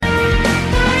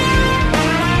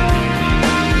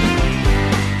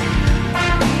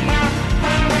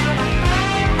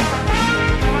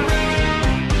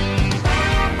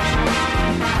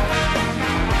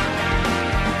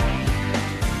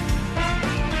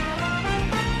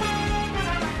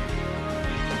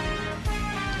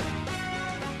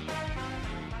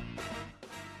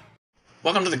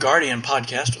Welcome to the Guardian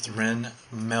podcast with Ryn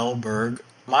Melberg.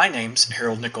 My name's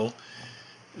Harold Nickel.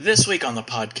 This week on the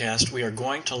podcast, we are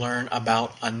going to learn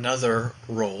about another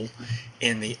role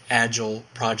in the Agile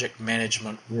project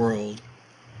management world.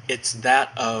 It's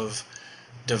that of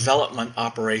development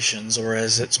operations, or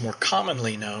as it's more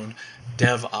commonly known,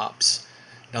 DevOps.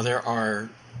 Now, there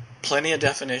are plenty of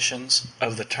definitions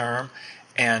of the term,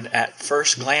 and at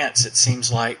first glance, it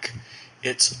seems like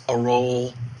it's a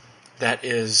role that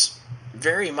is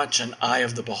very much an eye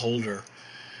of the beholder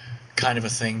kind of a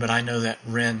thing, but I know that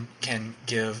Ryn can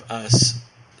give us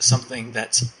something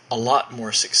that's a lot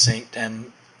more succinct,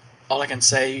 and all I can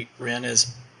say, Ryn,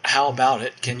 is how about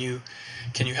it? Can you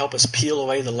help us peel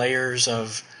away the layers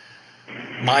of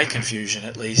my confusion,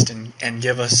 at least, and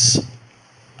give us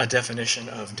a definition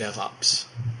of DevOps?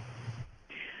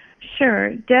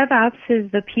 Sure. DevOps is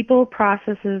the people,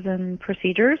 processes, and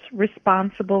procedures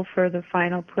responsible for the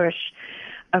final push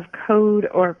of code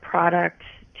or product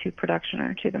to production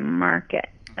or to the market.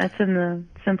 That's in the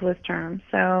simplest terms.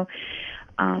 So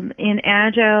in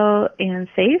Agile and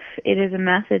SAFe, it is a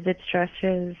method that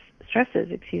stresses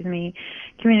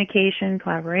communication,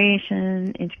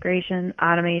 collaboration, integration,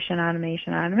 automation,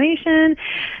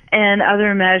 and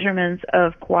other measurements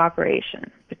of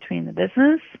cooperation between the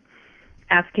business,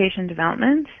 application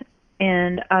development,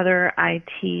 and other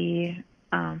IT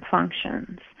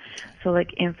functions. So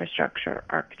like infrastructure,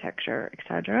 architecture,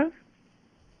 etc.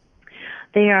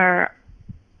 They are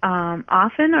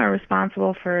often are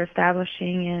responsible for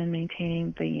establishing and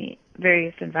maintaining the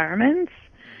various environments,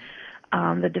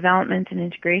 the development and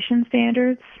integration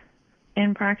standards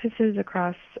and practices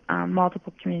across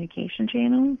multiple communication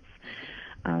channels.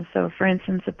 So for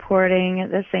instance, supporting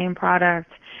the same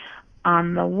product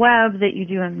on the web that you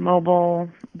do in mobile,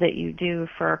 that you do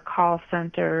for a call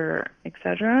center,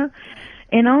 etc.,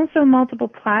 and also multiple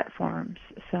platforms.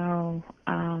 So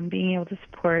being able to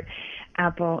support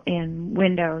Apple and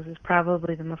Windows is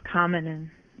probably the most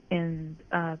common and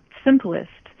simplest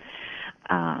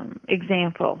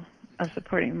example of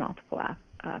supporting multiple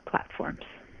platforms.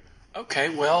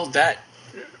 Okay, well, that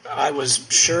I was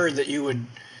sure that you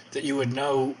would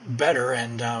know better,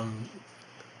 and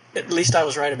at least I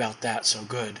was right about that. So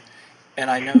good. And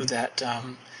I know that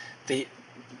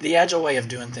the Agile way of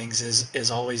doing things is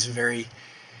always very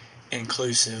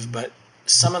inclusive, but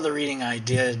some of the reading I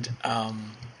did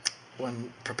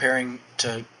when preparing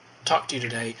to talk to you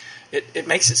today, it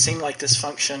makes it seem like this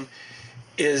function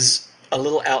is a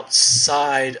little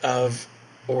outside of,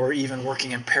 or even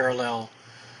working in parallel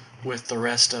with the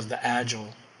rest of the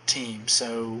Agile team.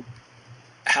 So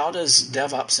how does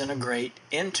DevOps integrate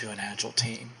into an Agile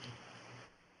team?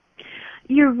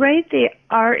 You're right, they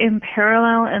are in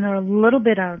parallel and they're a little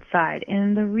bit outside.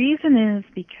 And the reason is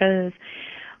because,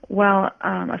 well,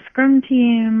 a Scrum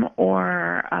team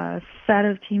or a set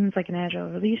of teams like an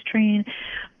Agile release train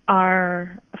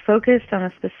are focused on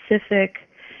a specific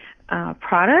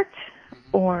product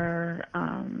or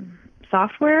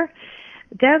software.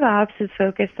 DevOps is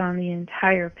focused on the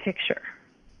entire picture.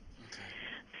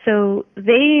 So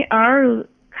they are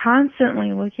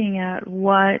constantly looking at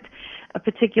what a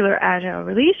particular Agile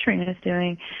release train is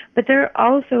doing, but they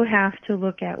also have to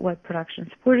look at what production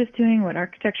support is doing, what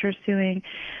architecture is doing.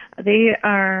 They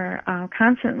are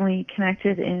constantly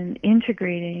connected in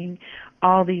integrating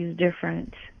all these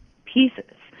different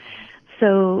pieces.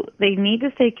 So they need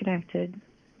to stay connected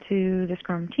to the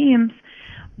Scrum teams,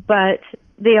 but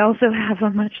they also have a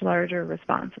much larger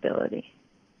responsibility.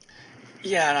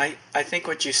 Yeah, and I think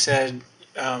what you said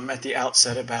at the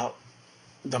outset about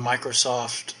the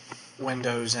Microsoft,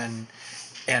 Windows, and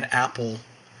Apple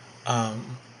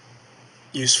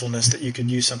usefulness, that you could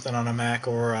use something on a Mac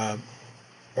or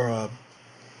a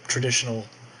traditional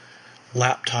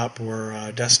laptop or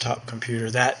a desktop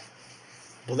computer, that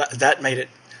made it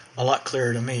a lot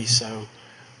clearer to me. So,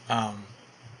 and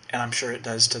I'm sure it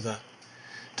does to the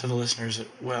listeners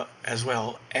as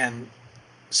well. And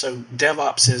so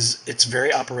DevOps it's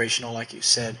very operational, like you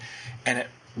said, and it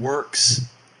works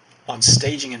on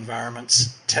staging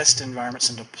environments, test environments,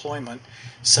 and deployment.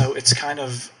 So it's kind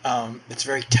of it's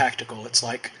very tactical. It's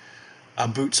like a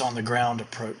boots on the ground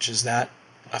approach. Is that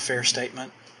a fair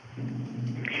statement?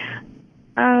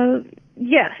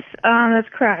 Yes, that's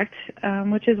correct.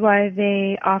 Which is why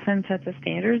they often set the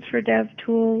standards for dev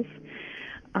tools,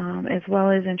 as well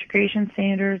as integration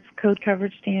standards, code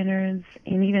coverage standards,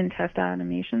 and even test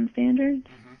automation standards.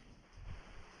 Mm-hmm.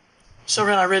 So,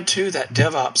 Ryn, I read too that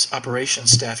DevOps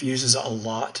operations staff uses a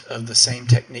lot of the same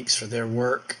techniques for their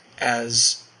work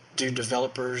as do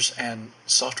developers and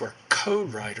software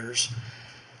code writers.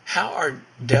 How are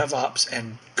DevOps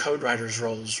and code writers'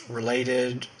 roles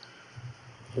related,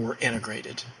 or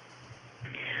integrated?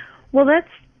 Well, that's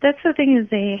the thing, is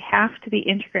they have to be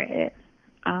integrated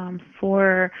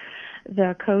for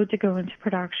the code to go into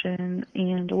production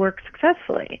and work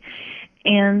successfully.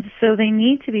 And so they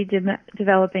need to be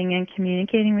developing and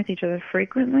communicating with each other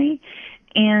frequently.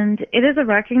 And it is a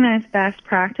recognized best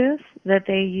practice that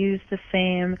they use the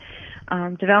same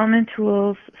development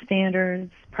tools,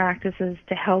 standards, practices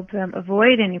to help them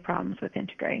avoid any problems with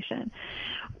integration.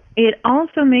 It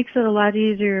also makes it a lot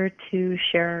easier to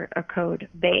share a code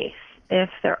base if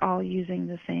they're all using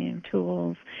the same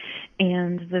tools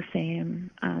and the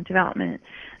same development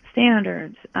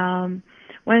standards. One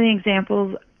of the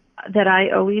examples that I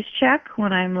always check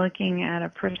when I'm looking at a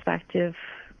prospective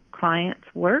client's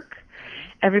work,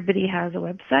 everybody has a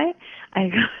website. I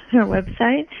go to their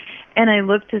website and I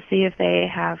look to see if they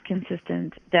have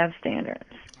consistent dev standards.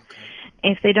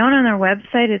 If they don't on their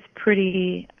website, it's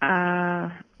pretty,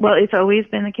 well, it's always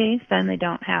been the case, then they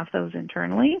don't have those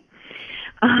internally.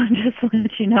 Just to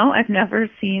let you know, I've never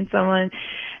seen someone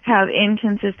have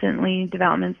inconsistent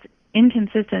development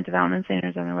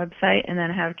standards on their website and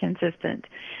then have consistent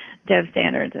dev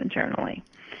standards internally.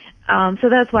 So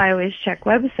that's why I always check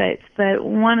websites. But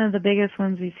one of the biggest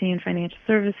ones we see in financial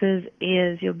services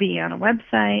is you'll be on a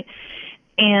website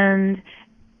and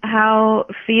how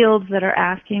fields that are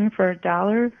asking for a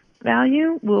dollar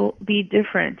value will be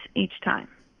different each time.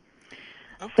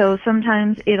 Okay. So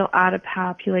sometimes it'll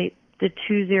auto-populate the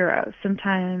 2 zeros.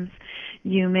 Sometimes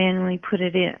you manually put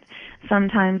it in.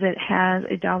 Sometimes it has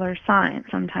a dollar sign.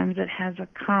 Sometimes it has a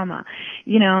comma.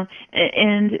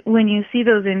 And when you see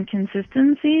those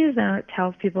inconsistencies, then it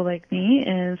tells people like me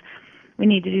is we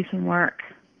need to do some work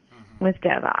with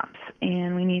DevOps,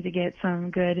 and we need to get some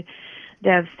good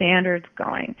dev standards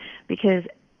going, because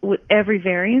every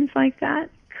variance like that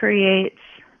creates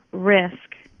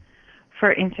risk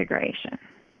for integration.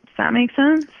 Does that make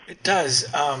sense? It does.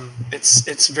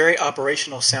 It's very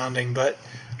operational sounding, but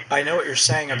I know what you're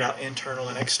saying about internal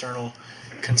and external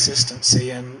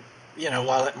consistency. And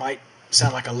while it might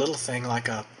sound like a little thing, like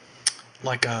a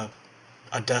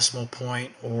decimal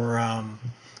point or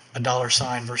a dollar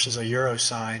sign versus a euro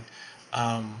sign,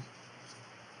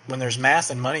 when there's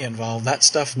math and money involved, that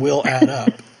stuff will add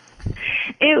up.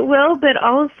 It will, but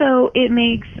also it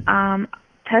makes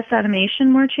test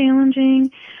automation more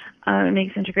challenging. It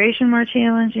makes integration more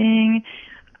challenging.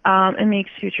 It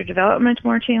makes future development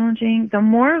more challenging. The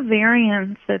more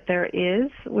variance that there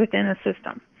is within a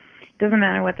system, doesn't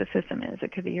matter what the system is.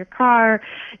 It could be your car.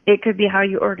 It could be how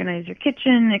you organize your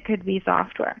kitchen. It could be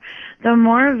software. The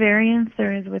more variance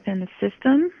there is within the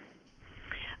system,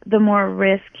 the more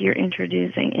risk you're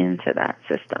introducing into that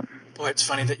system. Boy, it's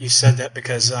funny that you said that,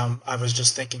 because I was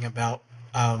just thinking about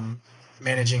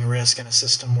managing risk in a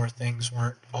system where things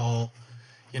weren't all,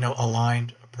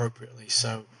 aligned appropriately.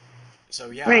 So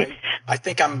yeah, right. I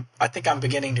think I'm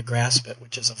beginning to grasp it,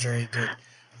 which is a very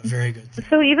good thing.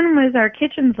 So even with our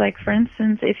kitchens, like for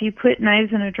instance, if you put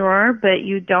knives in a drawer but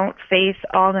you don't face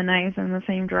all the knives in the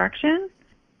same direction,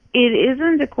 it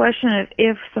isn't a question of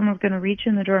if someone's going to reach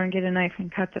in the drawer and get a knife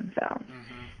and cut themselves.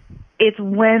 Mm-hmm. It's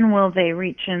when will they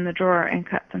reach in the drawer and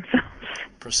cut themselves.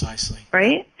 Precisely.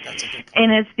 Right? That's a good point.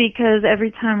 And it's because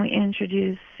every time we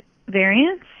introduce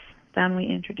variance, then we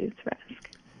introduce risk.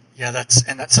 Yeah, that's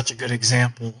such a good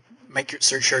example. Make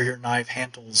sure your knife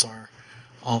handles are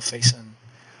all facing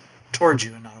towards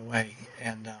you and not away.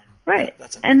 And right.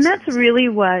 That's really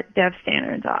what dev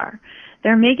standards are.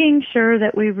 They're making sure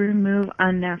that we remove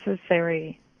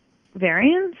unnecessary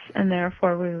variance, and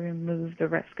therefore we remove the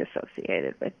risk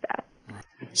associated with that.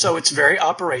 So it's very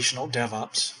operational,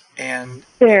 DevOps, and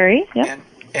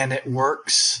it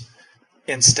works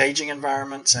in staging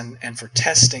environments and for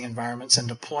testing environments and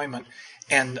deployment.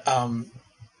 And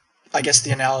I guess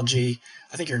the analogy,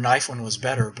 I think your knife one was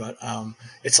better, but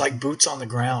it's like boots on the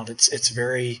ground. It's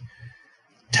very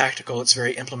tactical. It's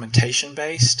very implementation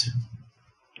based.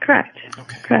 Correct.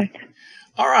 Okay. Correct.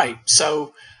 All right.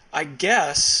 So I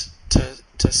guess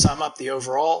to sum up the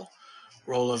overall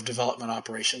role of development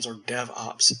operations, or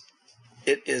DevOps,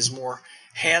 it is more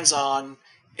hands-on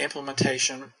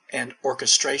implementation and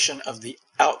orchestration of the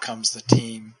outcomes the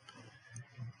team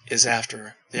is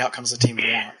after, the outcomes the team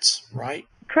wants, right?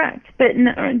 Correct.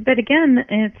 But again,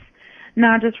 it's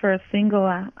not just for a single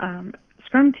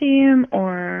Scrum team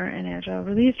or an Agile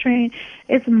release train.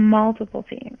 It's multiple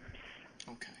teams.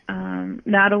 Okay.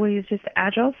 Not always just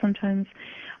Agile, sometimes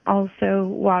also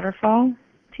waterfall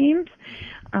teams,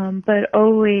 but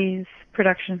always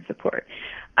production support.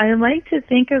 I like to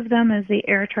think of them as the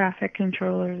air traffic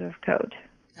controllers of code.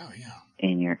 Oh, yeah.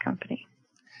 In your company.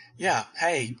 Yeah.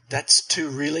 Hey, that's two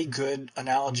really good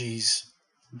analogies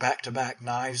back to back,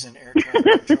 knives and air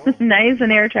traffic control. Knives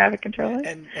and air traffic controller.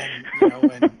 And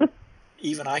and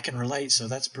even I can relate, so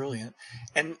that's brilliant.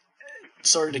 And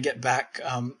sort of to get back,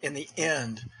 in the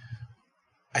end,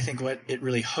 I think what it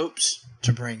really hopes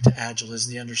to bring to Agile is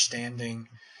the understanding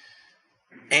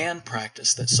and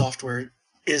practice that software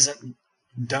isn't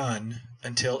done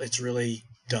until it's really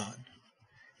done.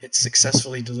 It's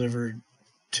successfully delivered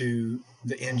to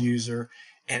the end user,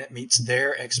 and it meets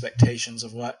their expectations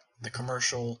of what the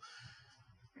commercial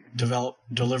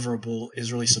deliverable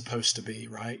is really supposed to be,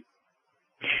 right?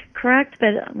 Correct,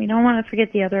 but we don't want to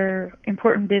forget the other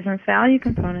important business value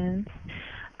components.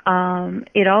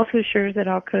 It also assures that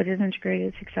all code is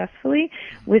integrated successfully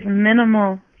with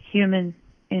minimal human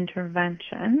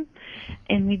intervention.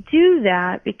 And we do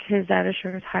that because that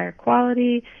assures higher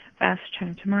quality, faster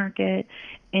time to market,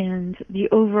 and the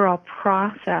overall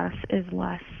process is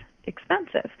less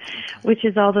expensive, which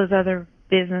is all those other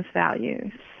business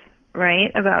values,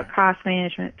 right? About cost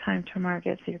management, time to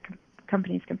market, so your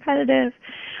company's competitive,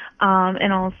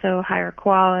 and also higher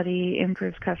quality,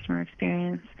 improves customer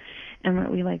experience, and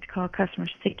what we like to call customer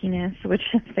stickiness, which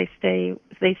is they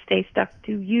stay stuck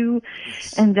to you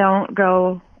and don't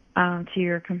go to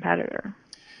your competitor.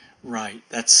 Right.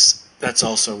 That's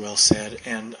also well said.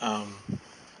 And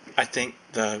I think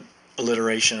the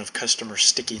alliteration of customer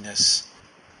stickiness,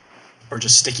 or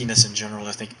just stickiness in general,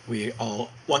 I think we all,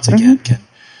 once again, can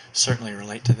certainly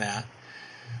relate to that.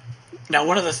 Now,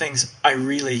 one of the things I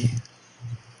really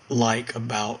like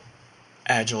about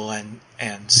Agile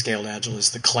and Scaled Agile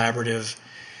is the collaborative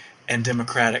and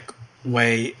democratic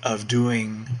way of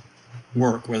doing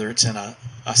work, whether it's in a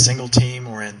single team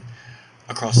or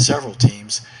across several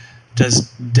teams.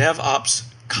 Does DevOps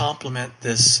complement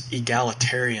this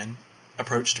egalitarian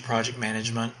approach to project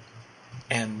management,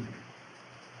 and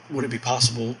would it be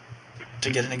possible to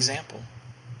get an example?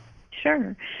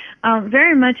 Sure.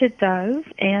 Very much it does,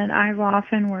 and I've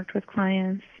often worked with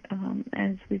clients,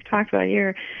 as we've talked about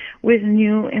here, with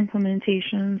new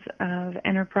implementations of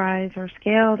enterprise or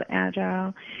scaled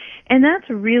Agile, and that's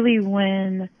really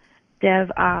when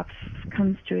DevOps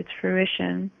comes to its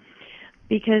fruition,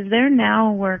 because they're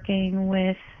now working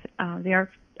with the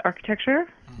architecture,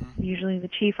 usually the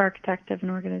chief architect of an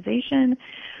organization,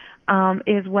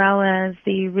 as well as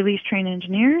the release train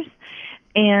engineers.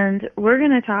 And we're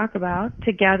going to talk about,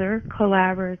 together,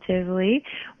 collaboratively,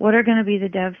 what are going to be the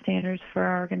dev standards for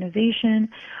our organization,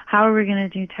 how are we going to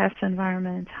do test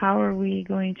environments, how are we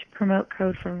going to promote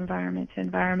code from environment to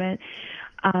environment,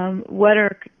 what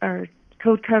are our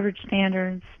code coverage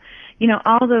standards,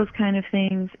 all those kind of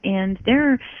things. And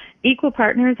they're equal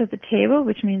partners at the table,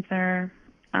 which means they're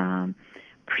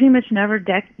pretty much never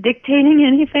dictating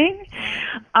anything,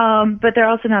 but they're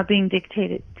also not being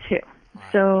dictated to.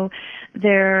 So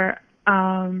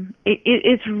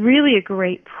it's really a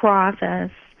great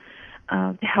process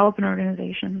to help an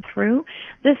organization through.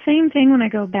 The same thing when I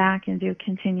go back and do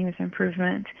continuous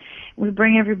improvement. We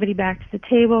bring everybody back to the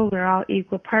table. We're all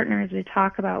equal partners. We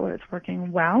talk about what's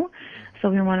working well. So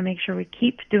we want to make sure we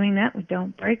keep doing that. We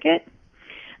don't break it.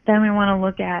 Then we want to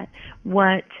look at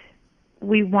what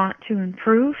we want to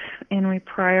improve, and we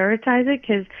prioritize it,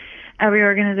 because every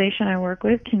organization I work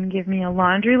with can give me a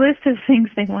laundry list of things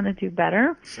they want to do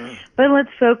better. Sure. But let's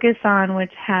focus on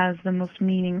which has the most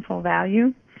meaningful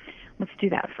value. Let's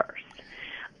do that first.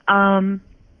 And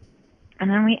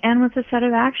then we end with a set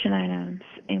of action items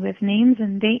with names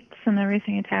and dates and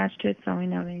everything attached to it, so we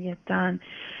know they get done.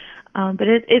 But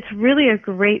it's really a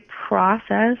great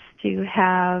process to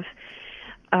have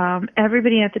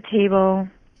everybody at the table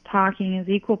talking as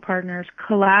equal partners,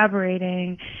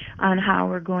 collaborating on how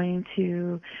we're going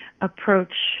to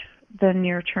approach the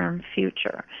near-term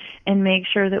future, and make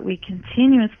sure that we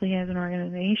continuously, as an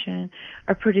organization,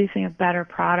 are producing a better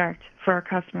product for our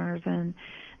customers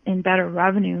and better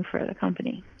revenue for the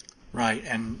company. Right,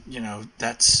 and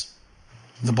that's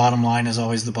the bottom line is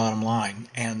always the bottom line,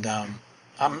 and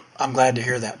I'm glad to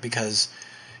hear that, because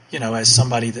as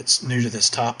somebody that's new to this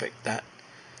topic, that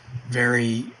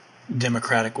very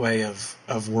democratic way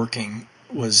of working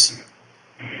was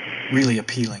really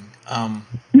appealing.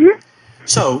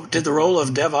 So, did the role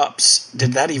of DevOps,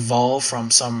 did that evolve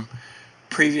from some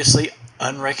previously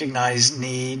unrecognized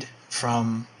need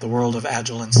from the world of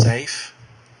Agile and Safe?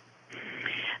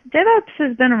 DevOps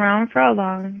has been around for a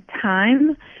long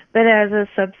time, but as a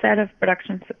subset of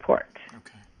production support.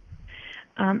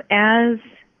 Okay. As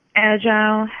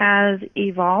Agile has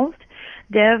evolved,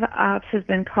 DevOps has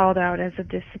been called out as a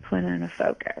discipline and a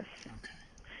focus. Okay.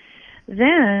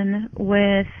 Then,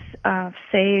 with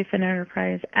Safe and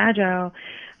Enterprise Agile,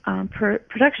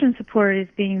 production support is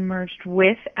being merged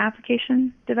with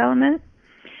application development.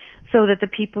 so that the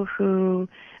people who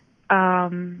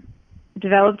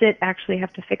developed it actually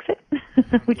have to fix it,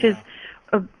 which is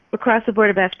across the board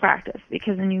a best practice,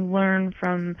 because then you learn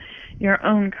from your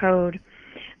own code.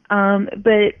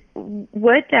 But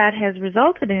what that has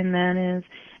resulted in then is,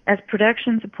 as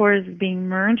production support is being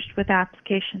merged with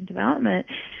application development,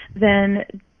 then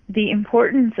the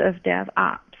importance of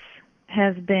DevOps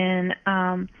has been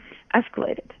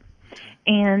escalated.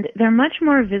 And they're much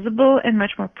more visible and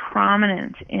much more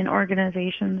prominent in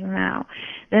organizations now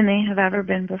than they have ever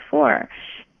been before.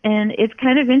 And it's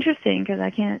kind of interesting because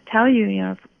I can't tell you,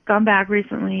 I've gone back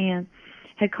recently and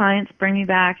had clients bring me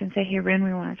back and say, hey, Ryn,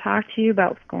 we want to talk to you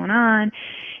about what's going on.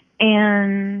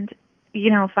 And,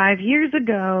 5 years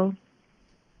ago,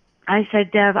 I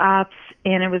said DevOps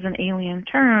and it was an alien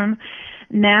term.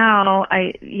 Now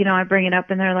I bring it up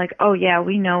and they're like, oh yeah,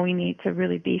 we know we need to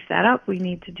really beef that up. We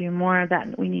need to do more of that.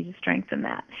 And we need to strengthen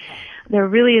that. There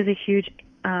really is a huge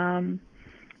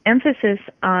emphasis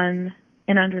on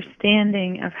an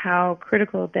understanding of how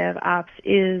critical DevOps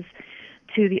is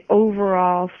to the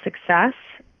overall success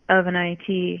of an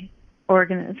IT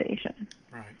organization.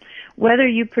 Right. Whether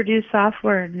you produce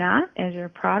software or not as your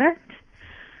product,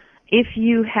 if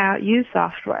you use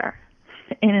software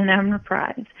in an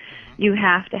enterprise, you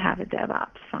have to have a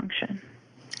DevOps function.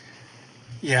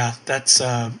 Yeah, that's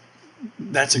a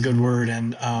good word,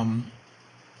 and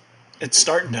it's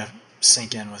starting to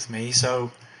sink in with me.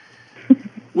 So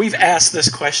we've asked this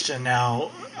question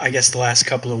now, I guess, the last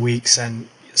couple of weeks, and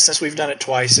since we've done it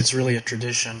twice, it's really a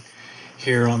tradition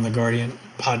here on the Guardian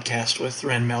podcast with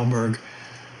Ryn Melberg.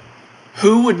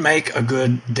 Who would make a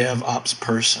good DevOps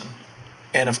person?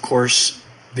 And of course,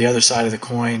 the other side of the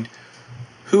coin,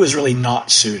 who is really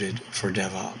not suited for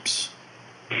DevOps?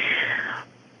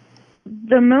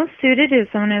 The most suited is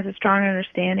someone who has a strong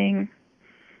understanding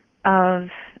of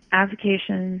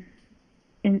application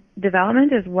in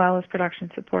development as well as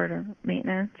production support or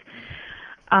maintenance.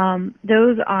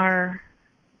 Those are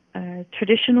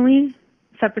traditionally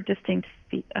separate, distinct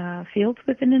fields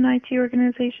within an IT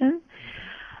organization.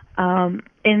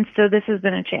 And so this has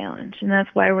been a challenge, and that's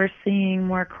why we're seeing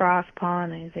more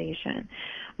cross-pollination.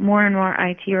 More and more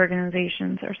IT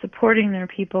organizations are supporting their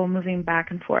people moving back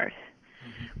and forth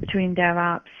between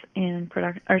DevOps and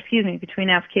between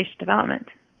application development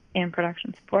and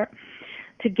production support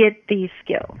to get these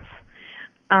skills.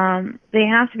 They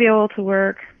have to be able to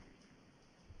work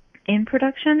in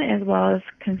production as well as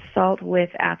consult with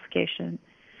application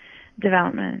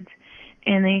development,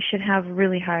 and they should have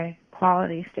really high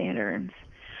quality standards.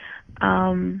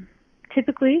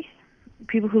 Typically,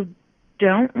 people who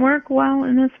don't work well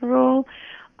in this role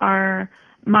are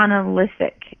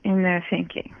monolithic in their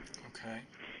thinking. Okay.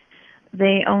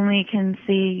 They only can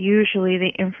see usually the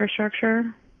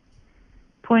infrastructure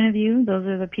point of view. Those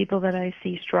are the people that I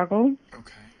see struggle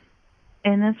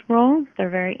in this role. They're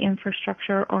very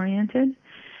infrastructure oriented.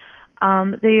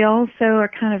 They also are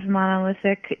kind of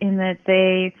monolithic in that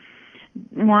they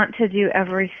want to do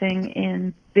everything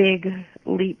in big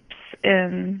leaps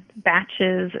and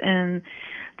batches, and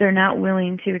they're not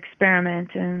willing to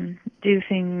experiment and do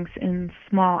things in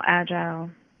small, agile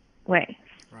ways.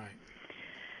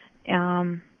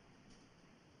 Right.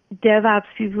 DevOps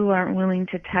people who aren't willing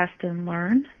to test and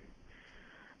learn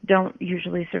don't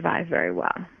usually survive very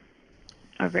well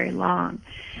or very long.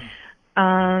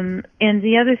 And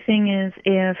the other thing is,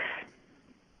 if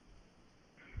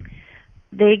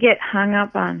they get hung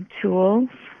up on tools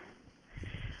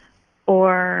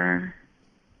or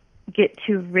get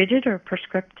too rigid or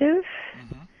prescriptive,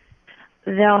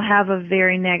 they'll have a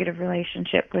very negative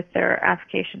relationship with their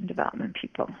application development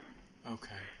people.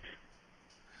 Okay.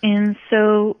 And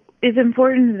so it's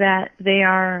important that they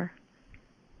are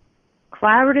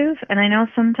collaborative, and I know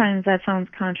sometimes that sounds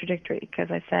contradictory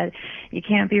because I said you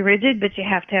can't be rigid, but you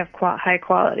have to have high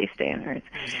quality standards.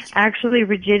 Actually,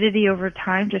 rigidity over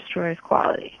time destroys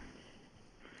quality.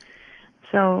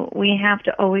 So we have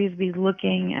to always be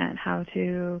looking at how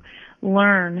to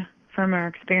learn from our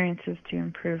experiences to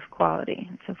improve quality.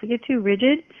 So if we get too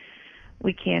rigid,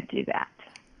 we can't do that.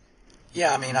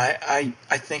 Yeah, I mean, I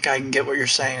think I get what you're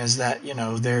saying is that,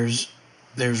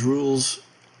 there's rules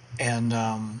and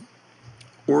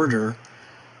order,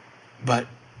 but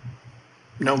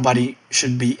nobody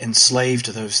should be enslaved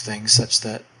to those things such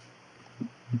that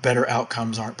better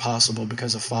outcomes aren't possible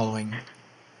because of following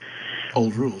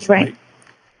old rules, right?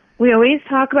 We always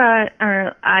talk about,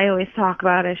 or I always talk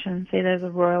about, I shouldn't say there's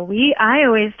a royal we, I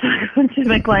always talk to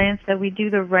my clients that we do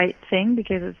the right thing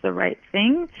because it's the right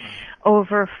thing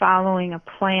over following a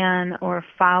plan or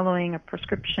following a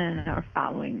prescription or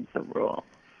following the rule.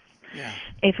 Yeah.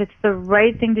 If it's the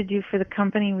right thing to do for the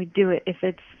company, we do it. If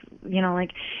it's,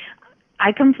 like,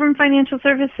 I come from financial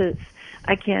services.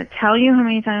 I can't tell you how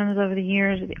many times over the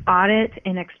years the audit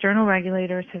and external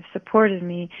regulators have supported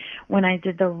me when I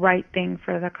did the right thing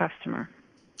for the customer.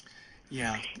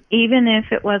 Yeah. Even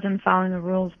if it wasn't following the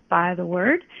rules by the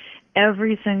word,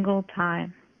 every single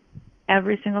time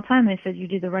they said you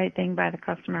did the right thing by the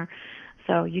customer,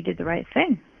 so you did the right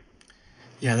thing.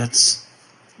 Yeah, that's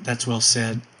well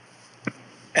said.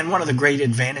 And one of the great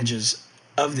advantages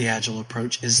of the Agile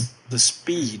approach is the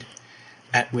speed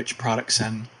at which products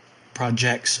and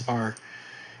projects are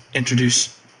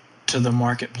introduced to the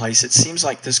marketplace. It seems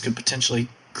like this could potentially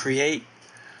create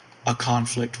a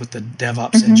conflict with the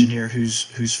DevOps engineer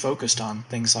who's focused on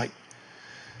things like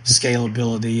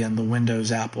scalability and the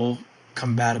Windows Apple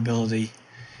compatibility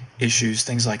issues,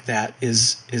 things like that.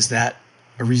 Is that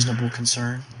a reasonable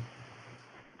concern?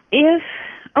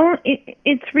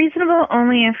 It's reasonable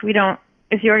only if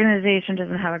the organization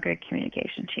doesn't have a good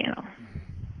communication channel.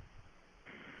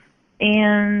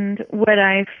 And what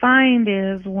I find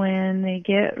is when they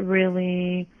get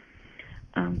really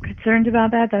concerned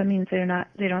about that means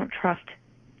they don't trust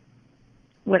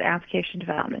what application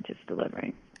development is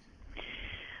delivering.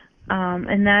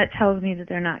 And that tells me that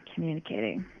they're not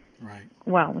communicating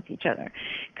well with each other.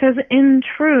 Because in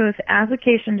truth,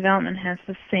 application development has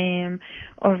the same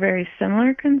or very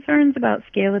similar concerns about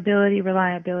scalability,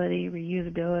 reliability,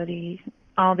 reusability,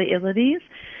 all the ilities.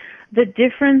 The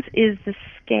difference is the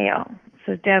scale.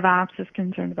 So DevOps is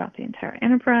concerned about the entire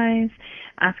enterprise.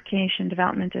 Application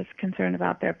development is concerned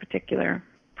about their particular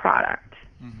product.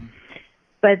 Mm-hmm.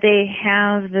 But they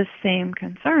have the same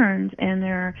concerns, and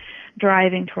they're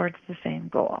driving towards the same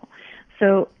goal.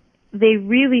 So they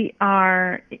really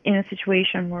are in a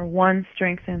situation where one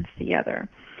strengthens the other.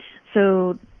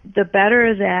 So the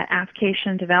better that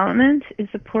application development is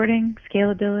supporting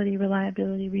scalability,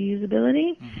 reliability,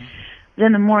 reusability,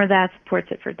 then the more that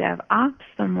supports it for DevOps.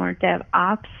 The more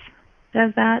DevOps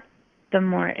does that, the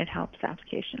more it helps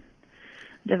application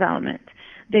development.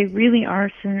 They really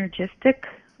are synergistic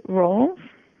roles,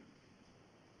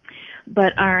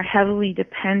 but are heavily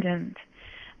dependent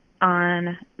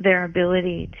on their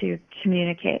ability to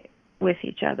communicate with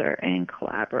each other and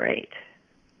collaborate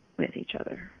with each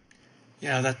other.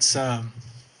 Yeah, that's a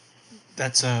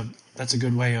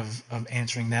good way of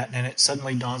answering that. And it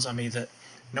suddenly dawns on me that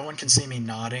no one can see me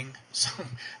nodding, so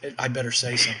I better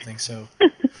say something. So,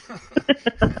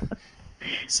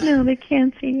 no, they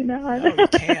can't see you nod. No, you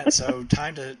can't. So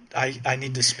I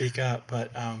need to speak up.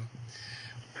 But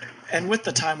and with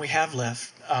the time we have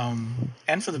left,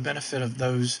 and for the benefit of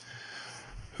those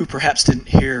who perhaps didn't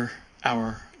hear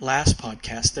our last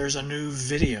podcast, there's a new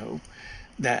video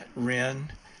that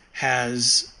Ryn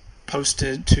has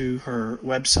posted to her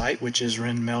website, which is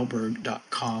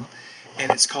rynmelberg.com,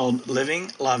 and it's called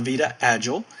Living La Vida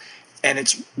Agile, and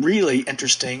it's really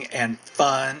interesting and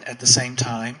fun at the same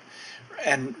time.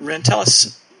 And Ryn, tell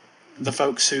us, the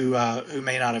folks who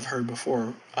may not have heard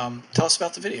before, tell us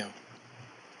about the video.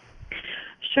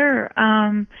 Sure.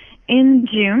 In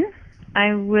June,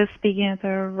 I was speaking at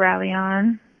the Rally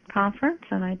On conference,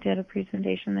 and I did a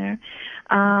presentation there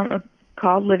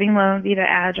called Living La Vida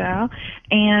Agile.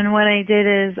 And what I did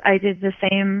is I did the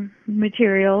same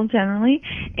material generally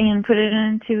and put it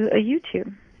into a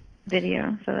YouTube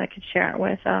video so that I could share it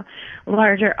with a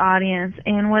larger audience.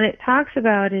 And what it talks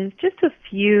about is just a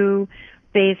few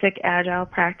basic Agile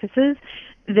practices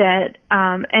that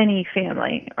any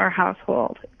family or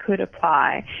household could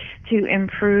apply to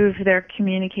improve their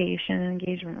communication and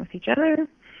engagement with each other,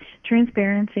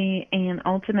 transparency, and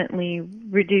ultimately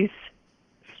reduce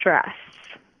stress.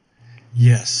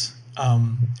 Yes.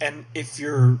 And if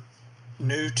you're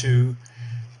new to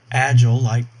Agile,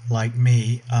 like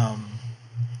me,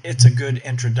 it's a good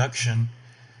introduction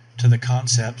to the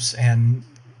concepts, and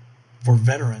for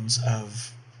veterans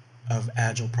of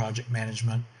Agile project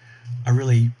management, a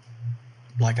really,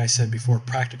 like I said before,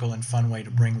 practical and fun way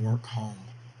to bring work home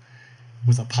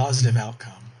with a positive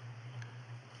outcome.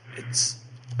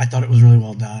 I thought it was really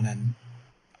well done, and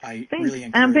I really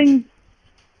encourage. I've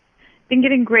been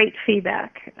getting great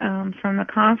feedback from the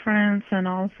conference and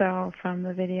also from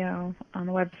the video on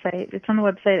the website. It's on the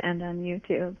website and on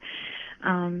YouTube.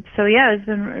 So yeah, it's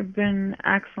been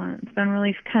excellent. It's been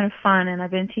really kind of fun, and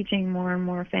I've been teaching more and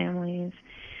more families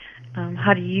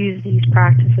how to use these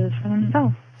practices for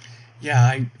themselves.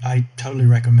 Yeah, I totally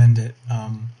recommend it.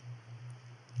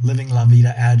 Living La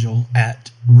Vida Agile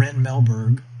at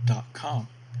rynmelberg.com.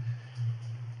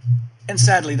 And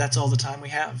sadly, that's all the time we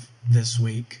have this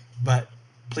week. But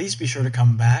please be sure to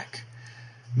come back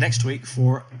next week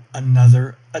for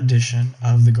another edition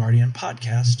of the Guardian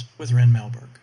Podcast with Ryn Melberg.